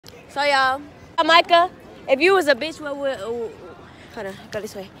So y'all, Micah, if you was a bitch, what would? Hold on, go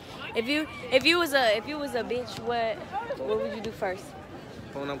this way. If you was a bitch, what would you do first?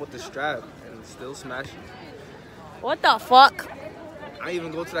 Pulling up with the strap and still smashing. What the fuck? I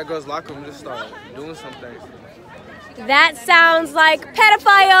even go to that girl's locker room and just start doing something. That sounds like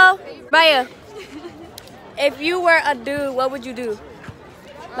pedophile. Maya, if you were a dude, what would you do?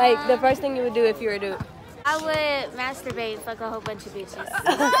 Like the first thing you would do if you were a dude. I would masturbate and fuck a whole bunch of bitches.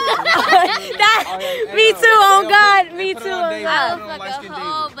 Me too, oh God, me too. I would fuck a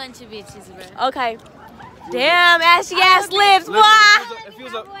whole bunch of bitches, bro. Okay. Damn, ashy ass lips, boy. If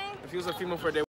he was a female for a day.